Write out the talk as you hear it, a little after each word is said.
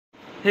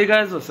Hey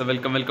guys, what's up?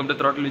 Welcome to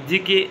Throttle with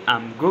GK.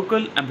 I'm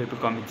Gokul and people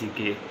call me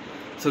GK.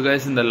 So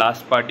guys, in the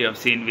last part you have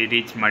seen we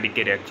reached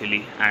Madikeri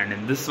actually, and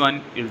in this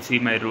one you'll see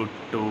my route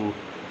to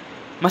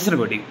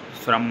Massanagodi,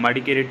 from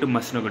Madikeri to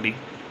Massanagodi.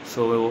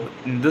 So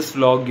in this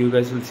vlog you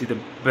guys will see the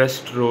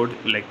best road,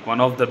 like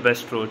one of the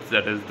best roads,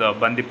 that is the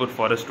Bandipur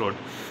Forest Road.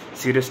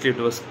 Seriously, it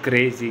was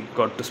crazy,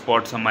 got to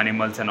spot some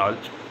animals and all,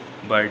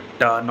 but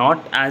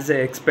not as I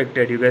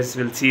expected. You guys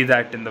will see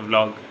that in the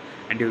vlog.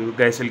 And you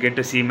guys will get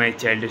to see my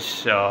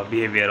childish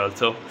behavior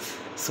also.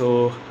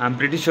 So I'm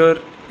pretty sure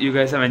you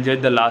guys have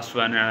enjoyed the last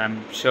one, and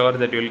I'm sure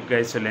that you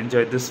guys will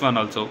enjoy this one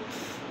also.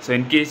 So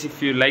in case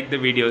if you like the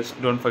videos,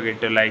 don't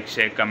forget to like,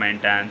 share,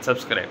 comment and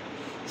subscribe.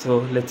 So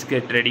let's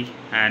get ready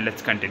and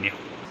let's continue.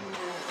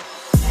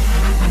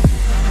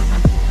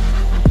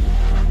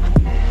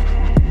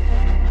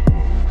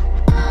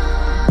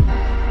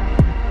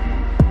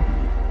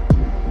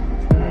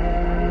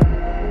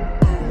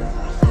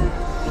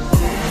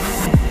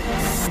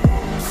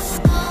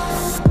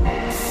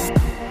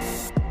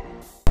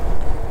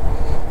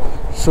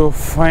 So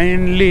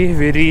finally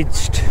we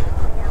reached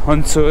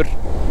Hunsur.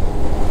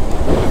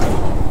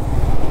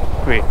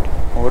 Wait,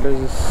 what is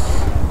this?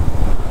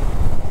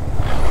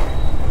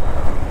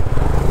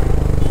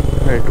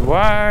 Wait,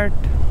 what?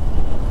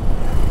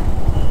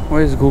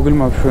 Why is Google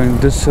Maps showing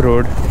this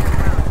road?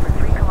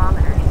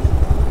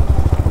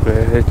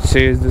 Okay, it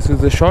says this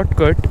is the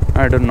shortcut.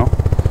 I don't know.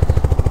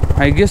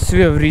 I guess we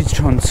have reached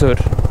Hunsur.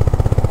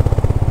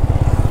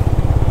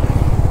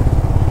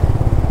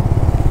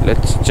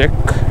 Let's check.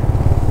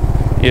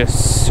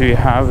 Yes, we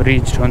have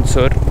reached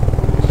Hunsur.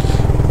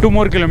 2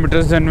 more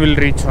kilometers, then we'll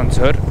reach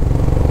Hunsur.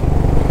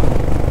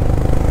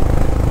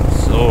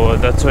 So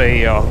that's why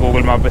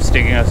Google Map is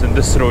taking us in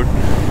this road.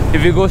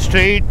 If we go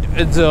straight,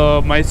 it's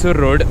a Mysore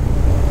road.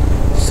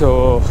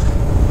 So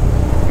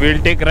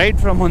we'll take right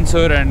from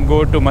Hunsur and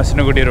go to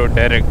Massanagodi road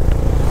direct.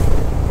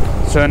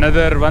 So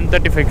another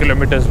 135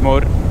 kilometers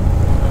more,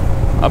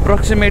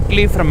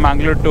 approximately from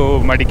Mangalore to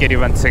Madikeri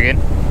once again.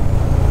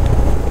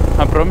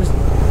 I promise.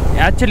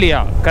 Actually,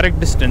 yeah, correct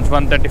distance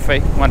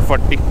 135,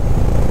 140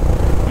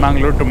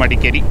 Mangalore to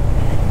Madikeri.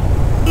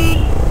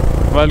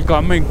 While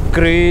coming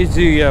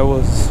crazy, I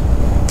was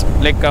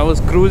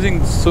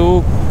cruising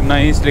so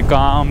nicely,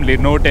 calmly,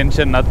 no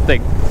tension,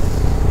 nothing.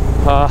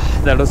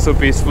 That was so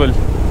peaceful.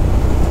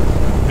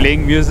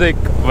 Playing music,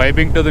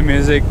 vibing to the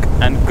music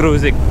and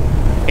cruising.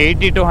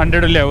 80 to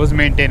 100 only I was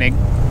maintaining,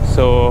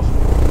 so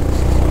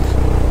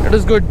it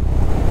was good.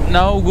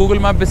 Now Google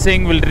Map is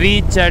saying we'll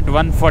reach at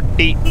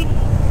 140.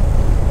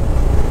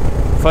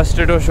 First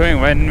it was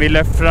showing when we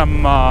left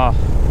from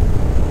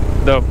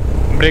the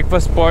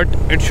breakfast spot,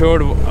 it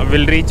showed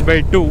we'll reach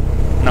by 2.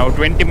 Now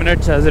 20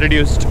 minutes has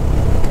reduced.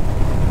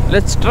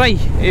 Let's try.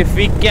 If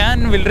we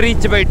can, we'll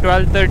reach by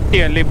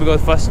 12:30 only,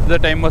 because first the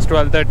time was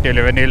 12:30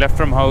 only. When we left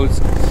from house,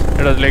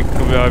 it was like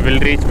we'll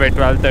reach by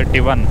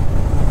 12:31.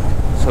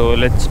 So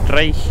let's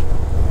try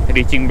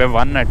reaching by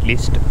 1 at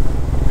least.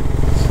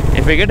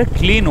 If I get a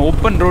clean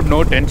open road,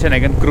 no tension, I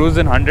can cruise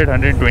in 100,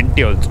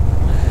 120 also.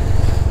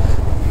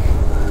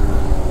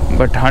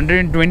 But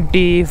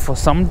 120 for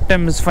some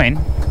time is fine,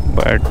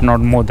 but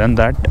not more than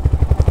that.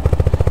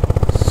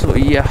 So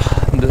yeah,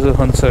 this is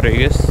Hunsur, I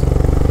guess.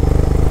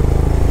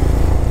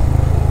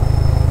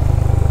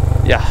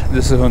 Yeah,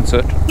 this is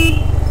Hunsur.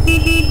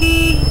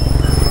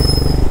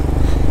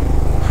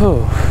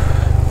 Oh,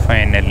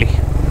 finally.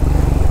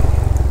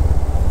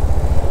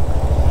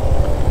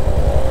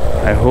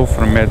 I hope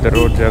from here the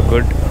roads are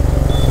good.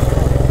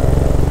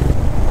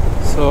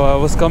 So I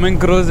was coming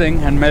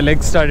cruising and my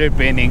legs started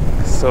paining,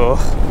 so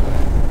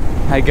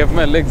I kept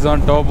my legs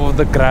on top of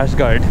the crash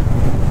guard.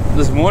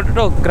 This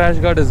motor crash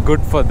guard is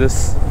good for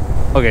this.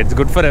 Okay, it's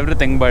good for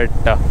everything, but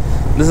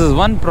this is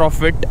one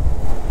profit.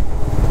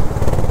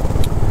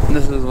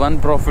 This is one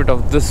profit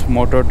of this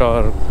motor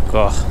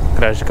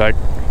crash guard.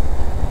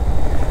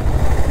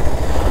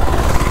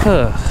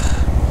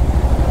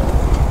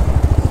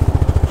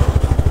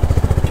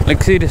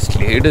 Like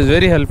seriously, it is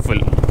very helpful.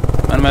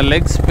 When my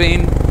legs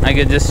pain, I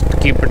can just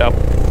keep it up.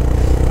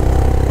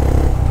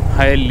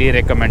 Highly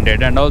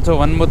recommended. And also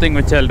one more thing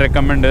which I'll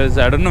recommend is,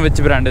 I don't know which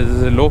brand it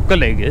is,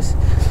 local I guess,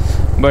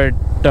 but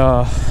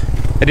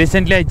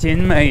recently I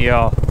changed my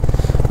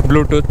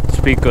Bluetooth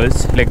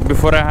speakers. Like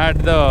before I had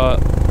the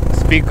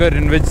speaker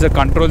in which the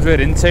controls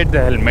were inside the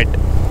helmet.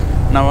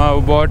 Now I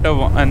bought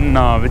one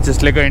which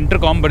is like an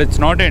intercom, but it's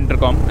not an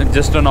intercom, it's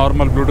just a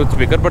normal Bluetooth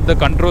speaker, but the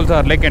controls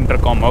are like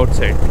intercom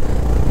outside.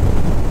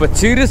 But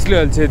seriously,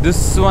 I'll say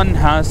this one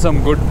has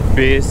some good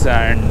bass,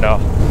 and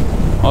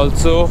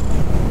also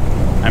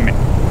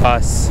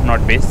bass,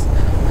 not bass.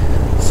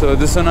 So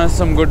this one has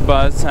some good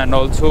bass, and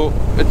also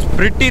it's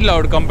pretty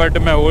loud compared to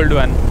my old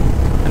one.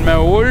 In my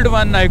old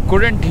one, I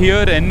couldn't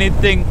hear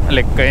anything,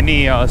 like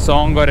any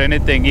song or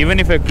anything, even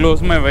if I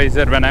close my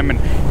visor when I'm in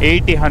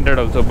 80, 100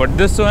 also. But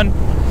this one,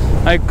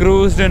 I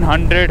cruised in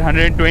 100,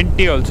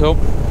 120 also,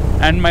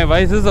 and my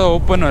visors are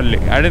open only.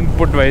 I didn't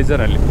put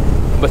visor only,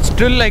 but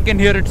still I can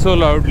hear it so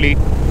loudly.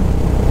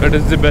 That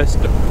is the best.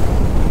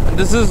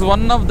 this is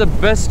one of the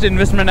best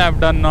investment I've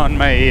done on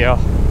my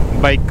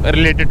bike,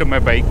 related to my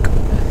bike.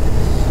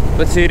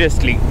 But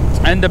seriously,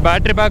 and the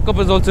battery backup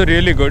is also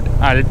really good.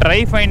 I'll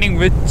try finding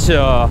which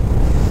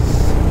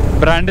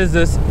brand is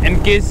this.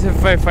 In case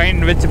if I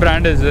find which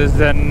brand is this,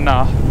 then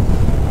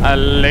I'll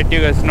let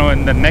you guys know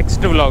in the next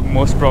vlog,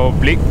 most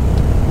probably,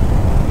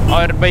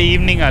 or by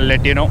evening I'll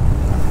let you know.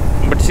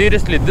 But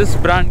seriously, this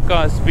brand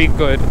car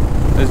speaker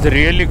is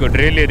really good,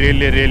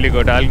 really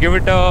good. I'll give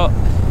it a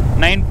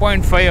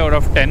 9.5 out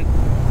of 10.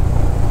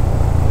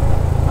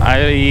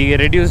 I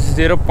reduced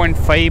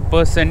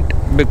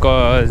 0.5%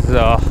 because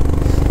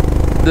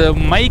the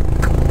mic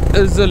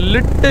is a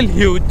little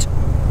huge,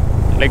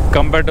 like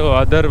compared to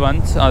other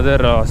ones,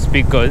 other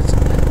speakers,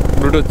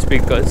 Bluetooth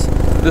speakers.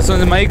 This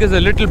one's mic is a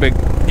little big.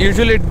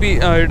 Usually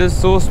it is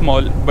so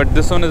small, but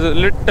this one is a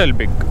little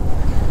big.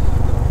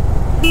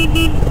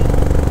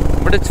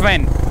 But it's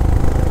fine.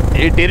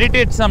 It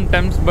irritates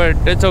sometimes, but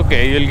it's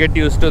okay. You'll get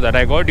used to that.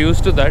 I got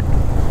used to that,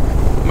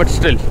 but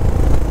still.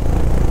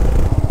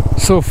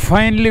 So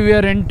finally we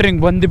are entering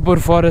Bandipur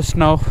forest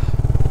now.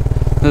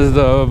 This is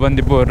the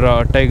Bandipur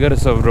Tiger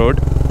Reserve road.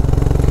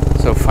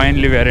 So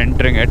finally we are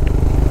entering it.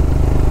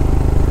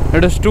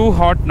 It is too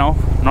hot now.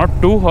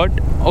 Not too hot.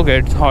 Okay,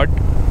 it's hot.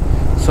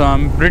 So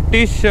I'm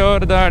pretty sure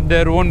that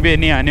there won't be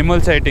any animal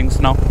sightings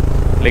now.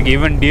 Like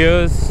even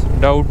deers,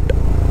 doubt.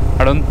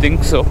 I don't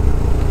think so.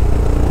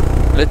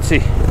 Let's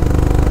see.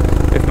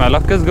 If my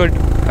luck is good,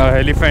 a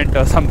elephant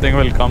or something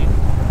will come.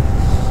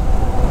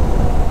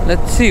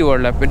 Let's see what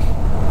will happen.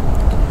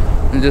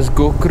 We'll just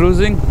go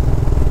cruising.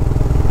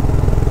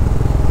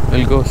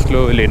 We'll go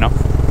slowly now.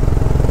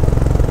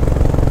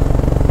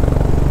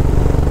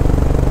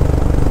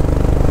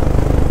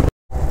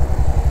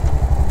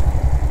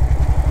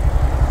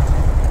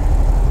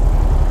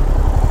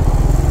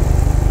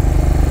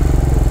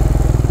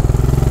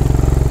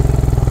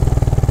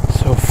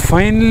 So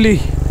finally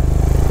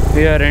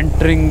we are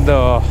entering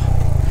the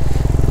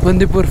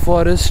Bandipur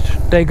Forest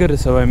Tiger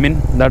Reserve. I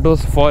mean, that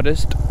was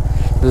forest.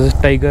 This is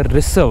Tiger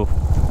Reserve.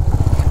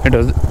 It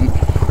was,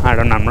 I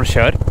don't know, I'm not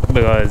sure,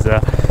 because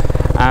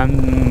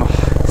I'm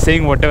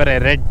saying whatever I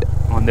read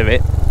on the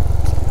way.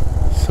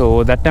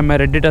 So that time I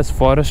read it as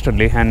forest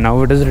only, and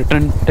now it is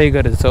written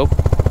Tiger Reserve.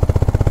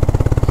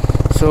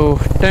 So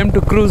time to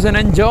cruise and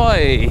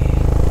enjoy.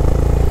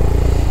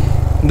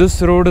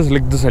 This road is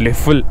like this only,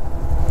 full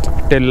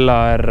till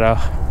our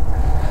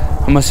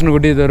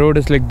Masnagudi. The road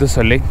is like this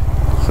only,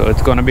 so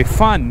it's gonna be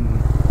fun.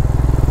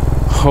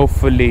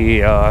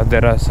 Hopefully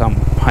there are some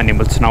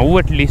animals now,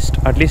 at least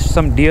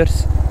some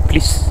deers.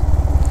 Please.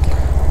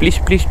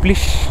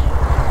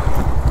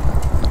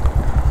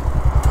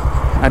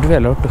 Are we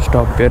allowed to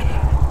stop here?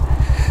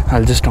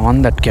 I'll just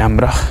on that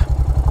camera.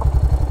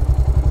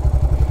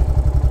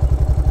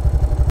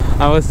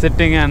 I was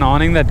sitting and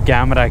owning that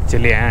camera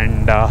actually,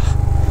 and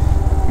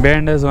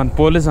behind us one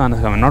police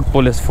officer, not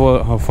police,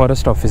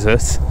 forest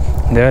officers.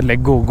 They were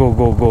like, go,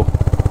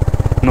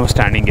 no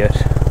standing here.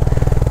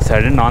 So I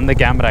didn't on the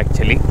camera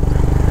actually.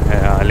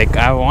 Like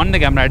I on the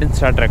camera, I didn't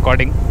start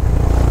recording.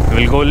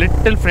 We'll go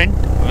little front,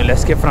 we'll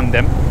escape from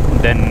them,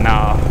 then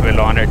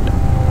we'll on it,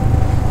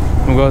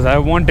 because I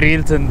want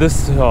reels in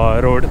this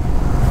road,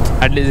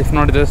 at least if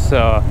not this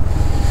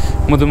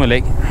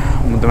Mudumalai,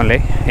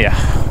 yeah.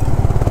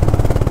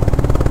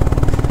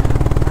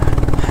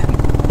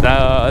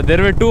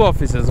 There were two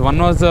officers. One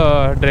was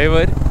a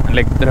driver,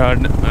 like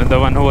the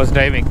one who was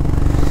driving,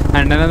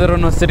 and another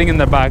one was sitting in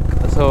the back.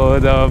 So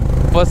the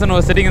person who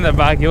was sitting in the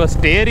back, he was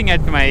staring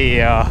at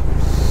my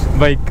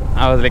bike.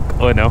 I was like,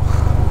 oh no.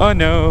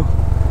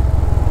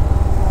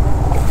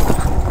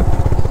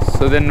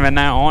 So then when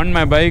I on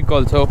my bike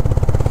also,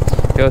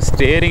 he was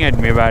staring at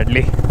me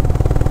badly.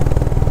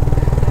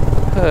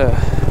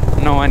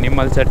 No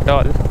animals at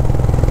all.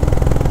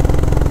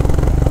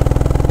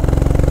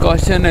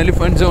 Caution,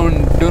 elephant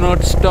zone, do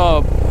not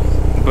stop.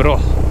 Bro,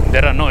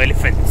 there are no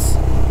elephants.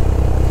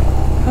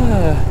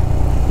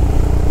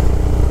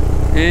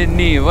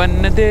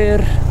 Anyone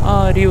there?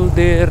 Are you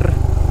there?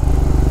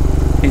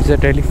 Is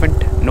that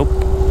elephant? Nope.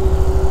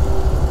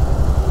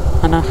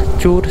 Anna,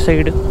 choor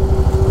side.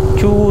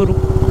 Choor.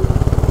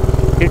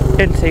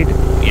 Little side.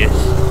 Yes.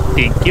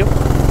 Thank you.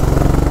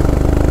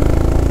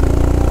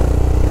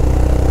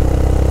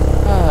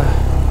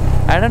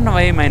 I don't know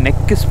why my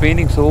neck is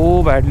paining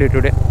so badly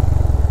today.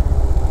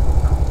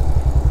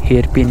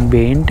 Hairpin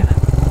bend.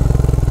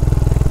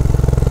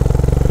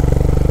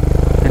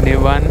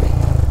 Anyone?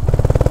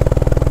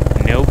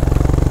 Nope.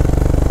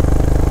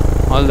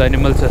 All the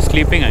animals are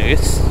sleeping, I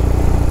guess.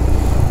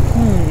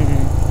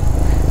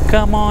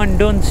 Come on,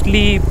 don't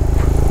sleep.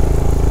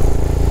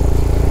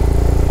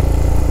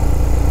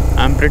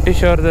 I'm pretty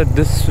sure that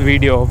this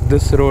video of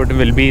this road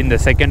will be in the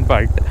second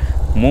part,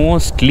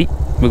 mostly,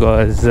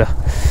 because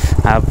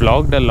I've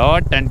vlogged a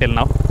lot until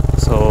now.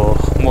 So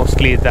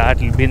mostly that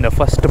will be in the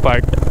first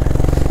part.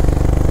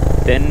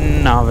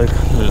 Then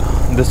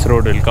this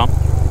road will come.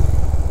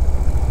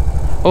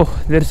 Oh,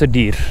 there's a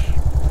deer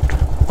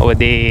over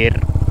there.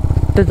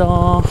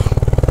 Ta-da!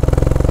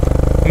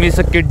 I'm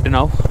a kid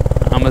now.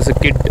 I'm a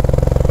kid.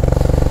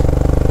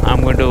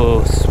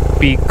 going to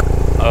speak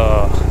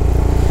a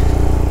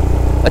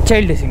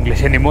childish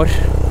English anymore.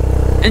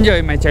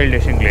 Enjoy my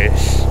childish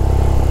English.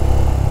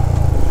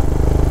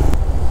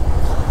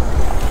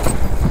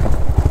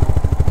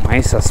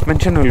 My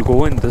suspension will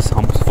go in this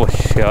humps for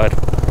sure.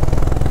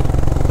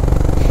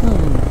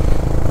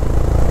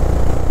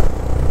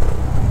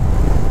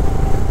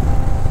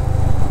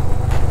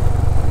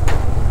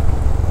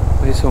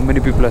 Why so many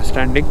people are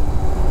standing?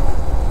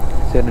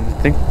 Is there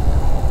anything?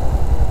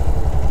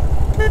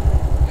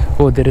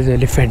 Oh, there is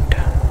elephant.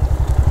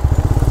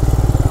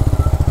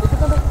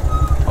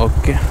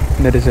 Okay,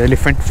 there is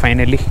elephant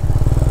finally.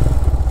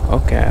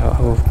 Okay, I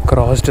have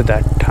crossed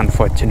that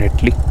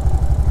unfortunately.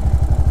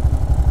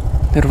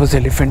 There was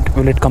elephant.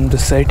 Will it come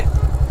this side?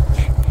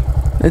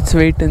 Let's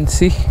wait and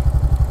see.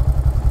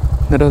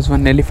 There was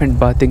one elephant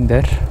bathing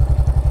there.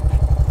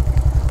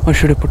 Or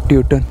should I put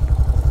U-turn?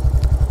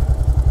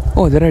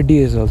 Oh, there are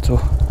deers also.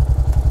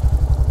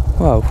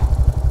 Wow,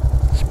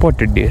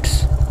 spotted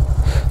deers.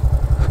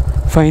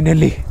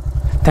 Finally.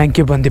 Thank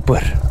you,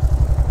 Bandipur.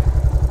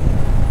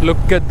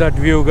 Look at that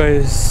view,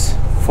 guys.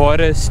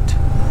 Forest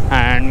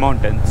and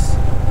mountains.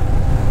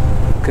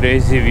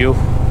 Crazy view.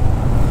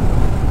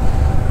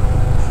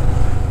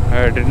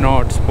 I did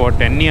not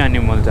spot any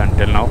animals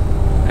until now,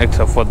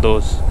 except for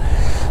those.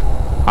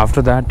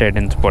 After that, I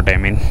didn't spot, I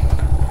mean.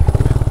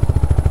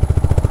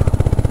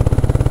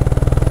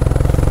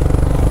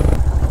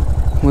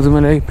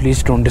 Mudumalai,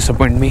 please don't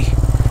disappoint me.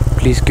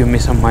 Please give me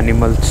some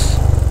animals.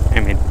 I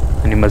mean,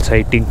 animal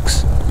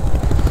sightings.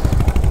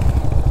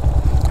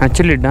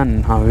 Actually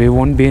done. We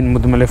won't be in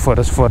Mudumalai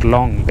forest for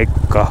long, like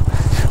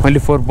only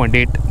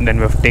 4.8. Then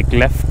we have to take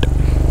left.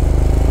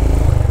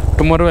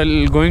 Tomorrow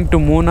I'll going to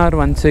MUNNAR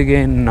once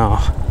again.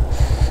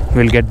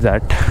 We'll get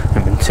that. I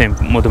mean, same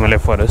Mudumalai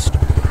forest.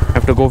 I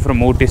have to go from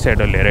Ooty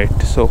side only,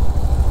 right? So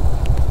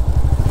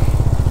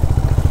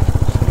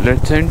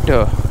let's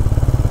enter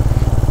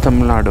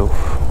Tamil Nadu.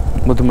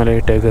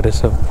 Mudumalai Tiger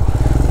Reserve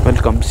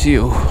welcomes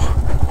you.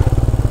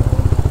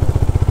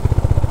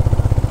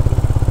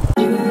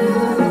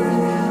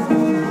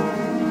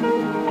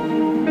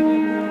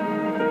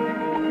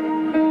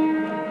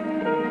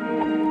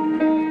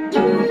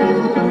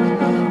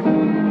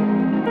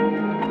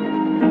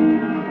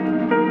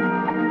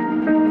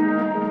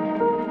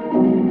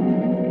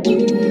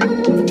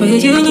 Where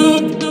you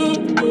look,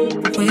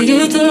 where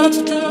you touch,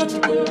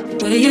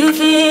 where you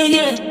feel,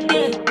 yeah.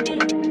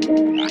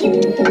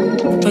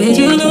 Where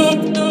you look,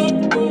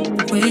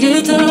 where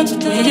you touch,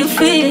 where you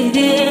feel,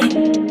 yeah.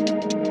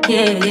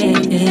 Yeah.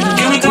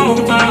 Can we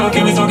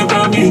talk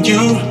about me and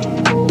you?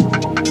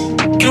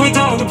 Can we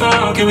talk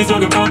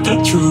about the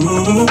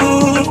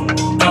truth?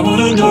 I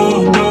wanna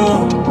know,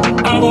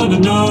 I wanna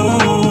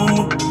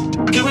know.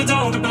 Can we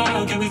talk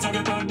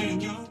about me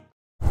and you?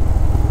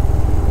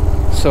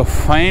 So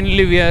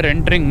finally we are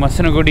entering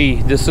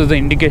Massanagudi. This is the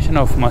indication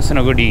of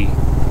Massanagudi.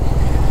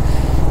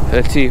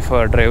 Let's see if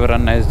our driver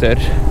Anna is there.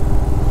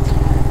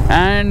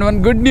 And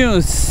one good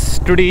news,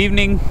 today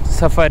evening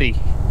safari.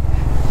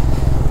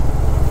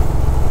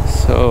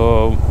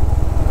 So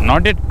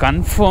not yet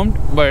confirmed,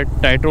 but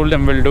I told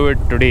them we'll do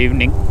it today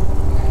evening.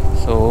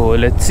 So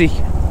let's see.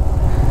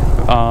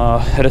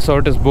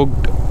 Resort is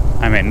booked.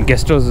 I mean,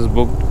 guest house is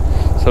booked.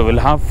 So we'll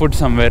have food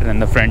somewhere in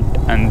the front,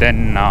 and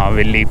then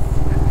we'll leave.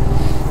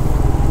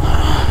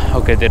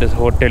 Okay, there is a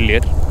hotel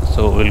here,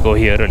 so we'll go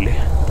here only.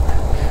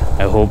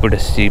 I hope it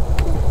is cheap.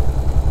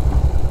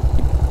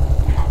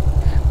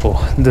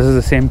 Oh, this is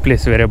the same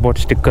place where I bought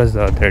stickers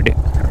the other day.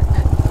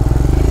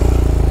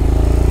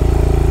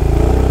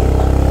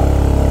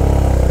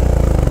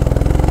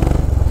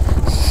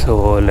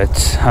 So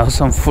let's have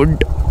some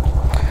food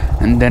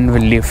and then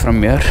we'll leave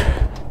from here.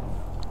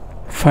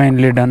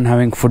 Finally done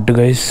having food,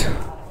 guys.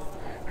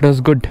 It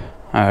was good.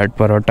 I had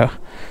parota.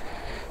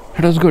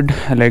 It was good.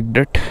 I liked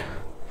it.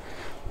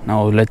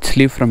 Now let's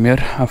leave from here.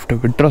 I have to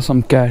withdraw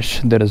some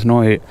cash. There is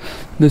no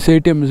this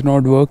ATM is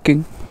not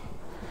working,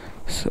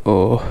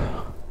 so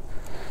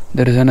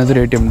there is another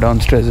ATM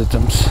downstairs.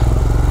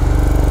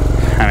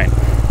 I mean,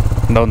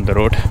 down the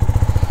road.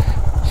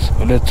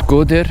 So let's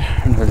go there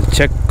and we'll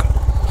check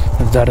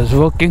if that is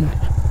working.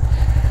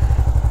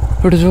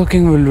 If it is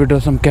working, we'll withdraw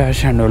some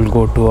cash and we'll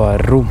go to our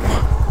room.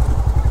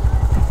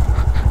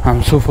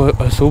 I'm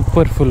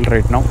super full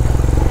right now.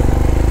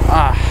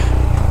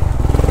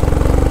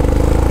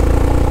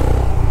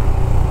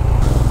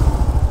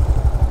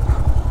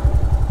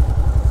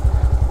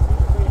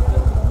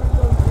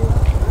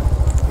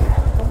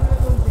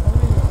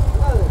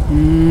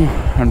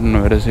 I don't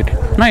know where is it.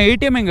 Na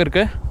ATM enga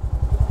irukku?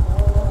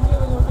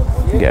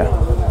 Yeah.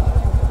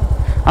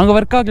 Anga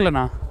work agala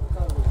na?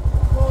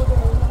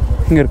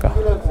 Inga irukka?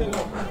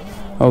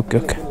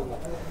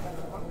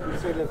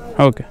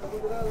 Okay.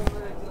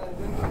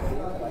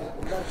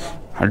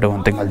 I'll do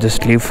one thing. I'll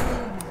just leave.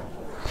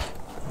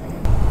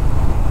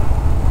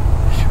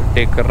 Should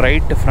take a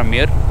right from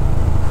here.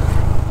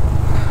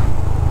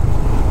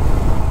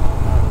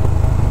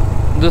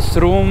 This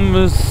room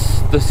is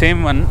the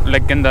same one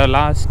like in the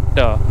last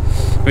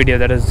video,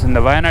 that is in the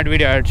Wayanad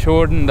video. I had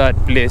showed in that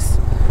place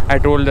I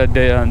told that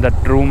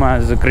that room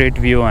has a great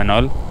view and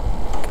all.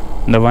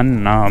 The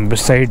one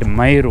beside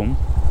my room,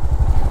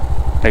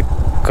 like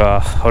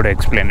how to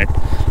explain it?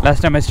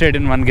 Last time I stayed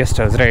in one guest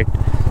house, right?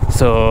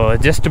 So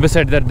just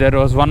beside that there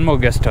was one more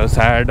guest house.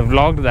 I had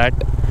vlogged that.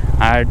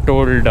 I had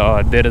told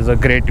there is a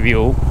great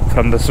view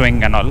from the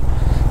swing and all.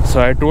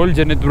 So I told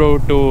Janit bro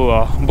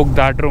to book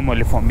that room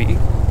only for me.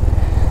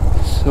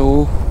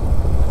 So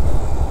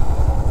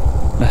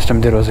last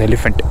time there was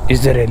elephant.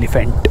 Is there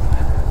elephant?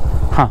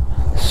 Huh.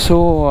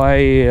 So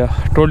I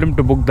told him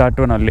to book that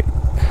one only.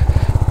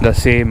 The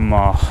same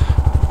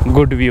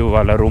good view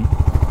wala room.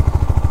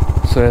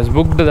 So I has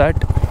booked that.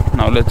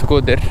 Now let's go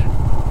there.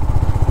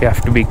 We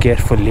have to be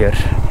careful here.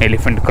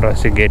 Elephant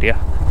crossing area.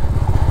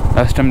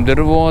 Last time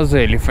there was an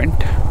elephant.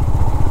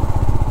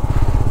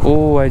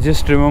 Oh, I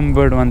just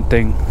remembered one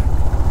thing.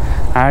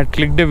 I had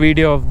clicked a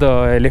video of the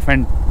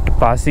elephant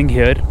passing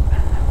here,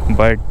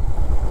 but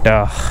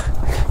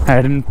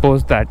I didn't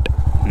post that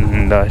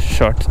in the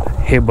shorts.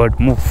 Hey bird,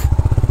 move.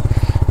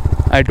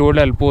 I told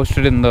I'll post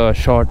it in the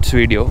shorts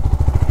video,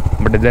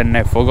 but then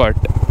I forgot.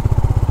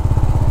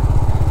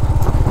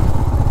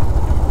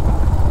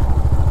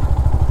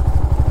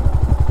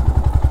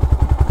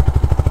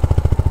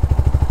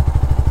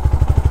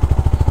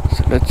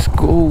 So let's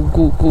go.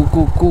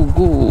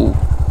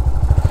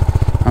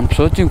 I'm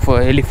searching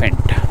for elephant,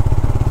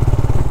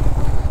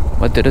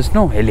 but there is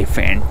no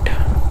elephant.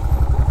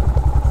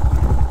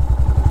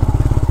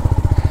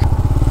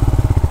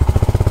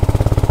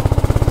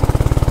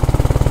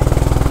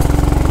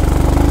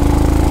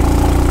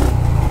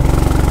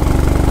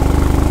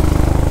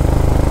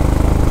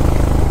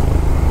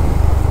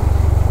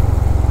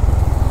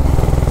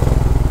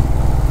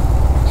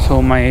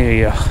 So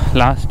my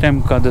last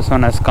time this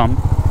one has come.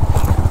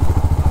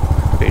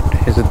 Wait,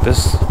 is it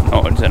this?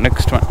 No, it's the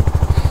next one.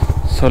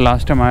 So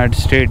last time I had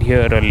stayed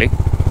here early.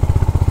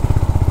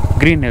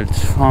 Green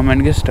Hills Farm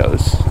and Guest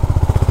House.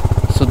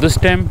 So this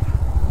time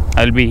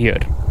I'll be here.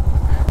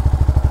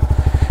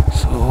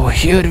 So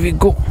here we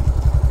go.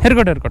 Here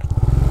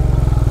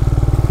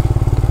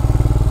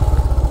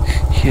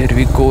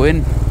we go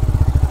in.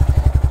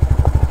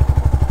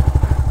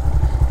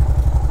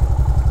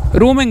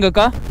 Room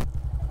engaka?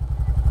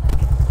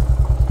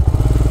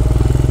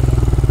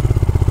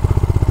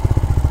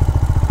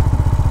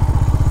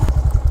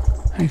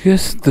 I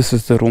guess this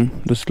is the room.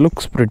 This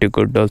looks pretty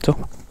good also.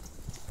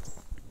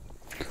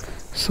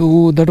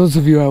 So that was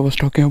the view I was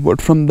talking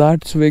about. From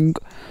that swing,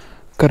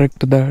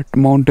 correct, that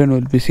mountain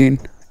will be seen.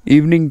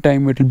 Evening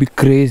time it will be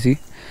crazy.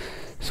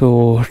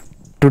 So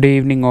today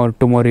evening or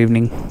tomorrow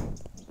evening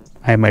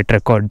I might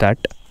record that.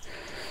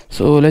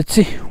 So let's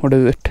see what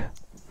is it.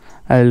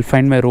 I'll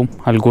find my room.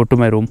 I'll go to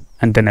my room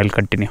and then I'll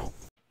continue.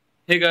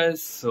 Hey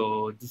guys,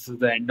 so this is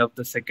the end of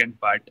the second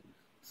part.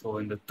 So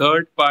in the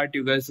third part,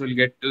 you guys will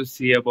get to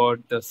see about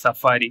the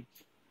safari.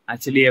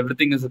 Actually,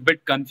 everything is a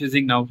bit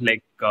confusing now.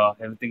 Like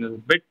everything is a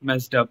bit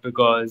messed up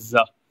because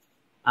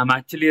I'm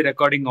actually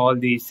recording all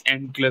these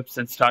end clips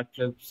and start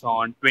clips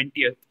on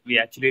 20th. We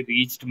actually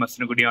reached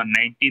Masnagudi on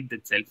 19th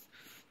itself.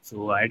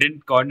 So I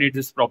didn't coordinate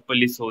this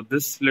properly. So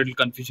this little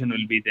confusion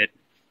will be there.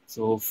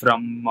 So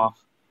from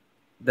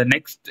the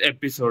next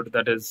episode,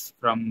 that is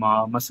from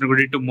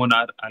Masnagudi to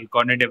MUNNAR, I'll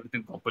coordinate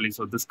everything properly.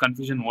 So this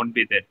confusion won't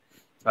be there.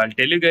 So I'll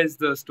tell you guys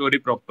the story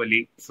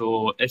properly.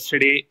 So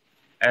yesterday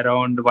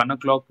around 1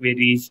 o'clock we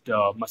reached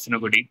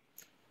Masnagudi,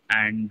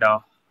 and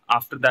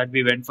after that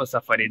we went for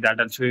safari. That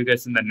I'll show you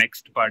guys in the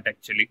next part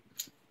actually.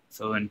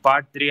 So in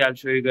part 3 I'll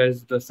show you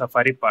guys the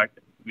safari part.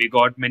 We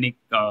got many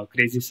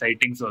crazy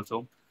sightings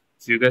also.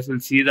 So you guys will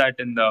see that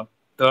in the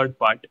third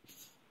part.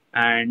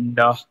 And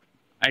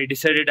I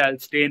decided I'll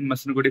stay in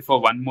Masnagudi for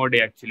one more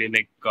day actually.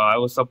 Like I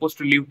was supposed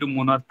to leave to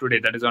MUNNAR today,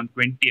 that is on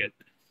 20th.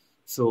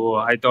 So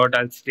I thought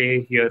I'll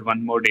stay here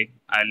one more day.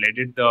 I'll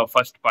edit the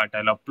first part.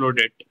 I'll upload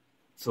it.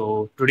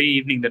 So today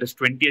evening, that is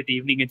 20th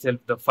evening itself,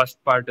 the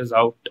first part is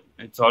out.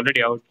 It's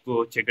already out.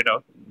 Go check it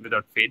out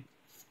without fail.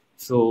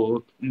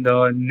 So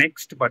the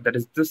next part, that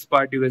is this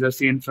part, you guys have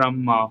seen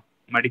from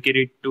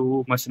Madikeri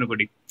to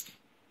Masnagudi.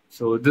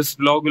 So this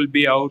vlog will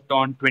be out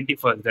on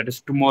 21st. That is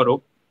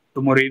tomorrow.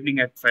 Tomorrow evening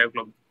at 5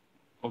 o'clock.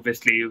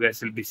 Obviously, you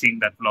guys will be seeing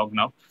that vlog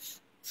now.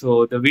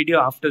 So the video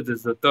after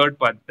this, the third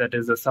part, that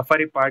is the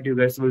safari part, you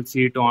guys will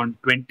see it on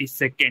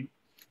 22nd.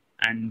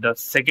 And the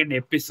second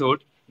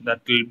episode,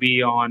 that will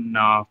be on,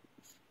 I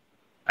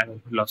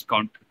lost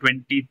count,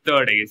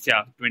 23rd, I guess.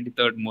 Yeah,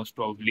 23rd most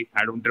probably.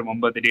 I don't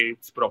remember the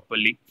dates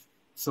properly.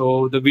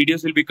 So the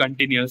videos will be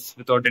continuous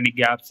without any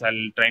gaps.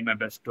 I'll try my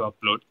best to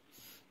upload.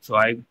 So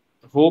I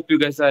hope you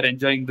guys are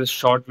enjoying the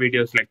short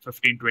videos, like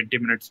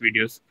 15-20 minutes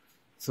videos.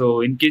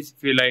 So in case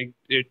if you liked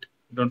it,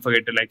 don't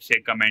forget to like,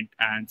 share, comment,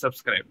 and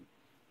subscribe.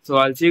 So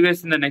I'll see you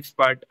guys in the next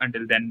part.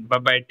 Until then,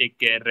 bye-bye, take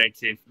care, ride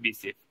safe, be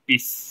safe.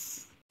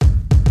 Peace.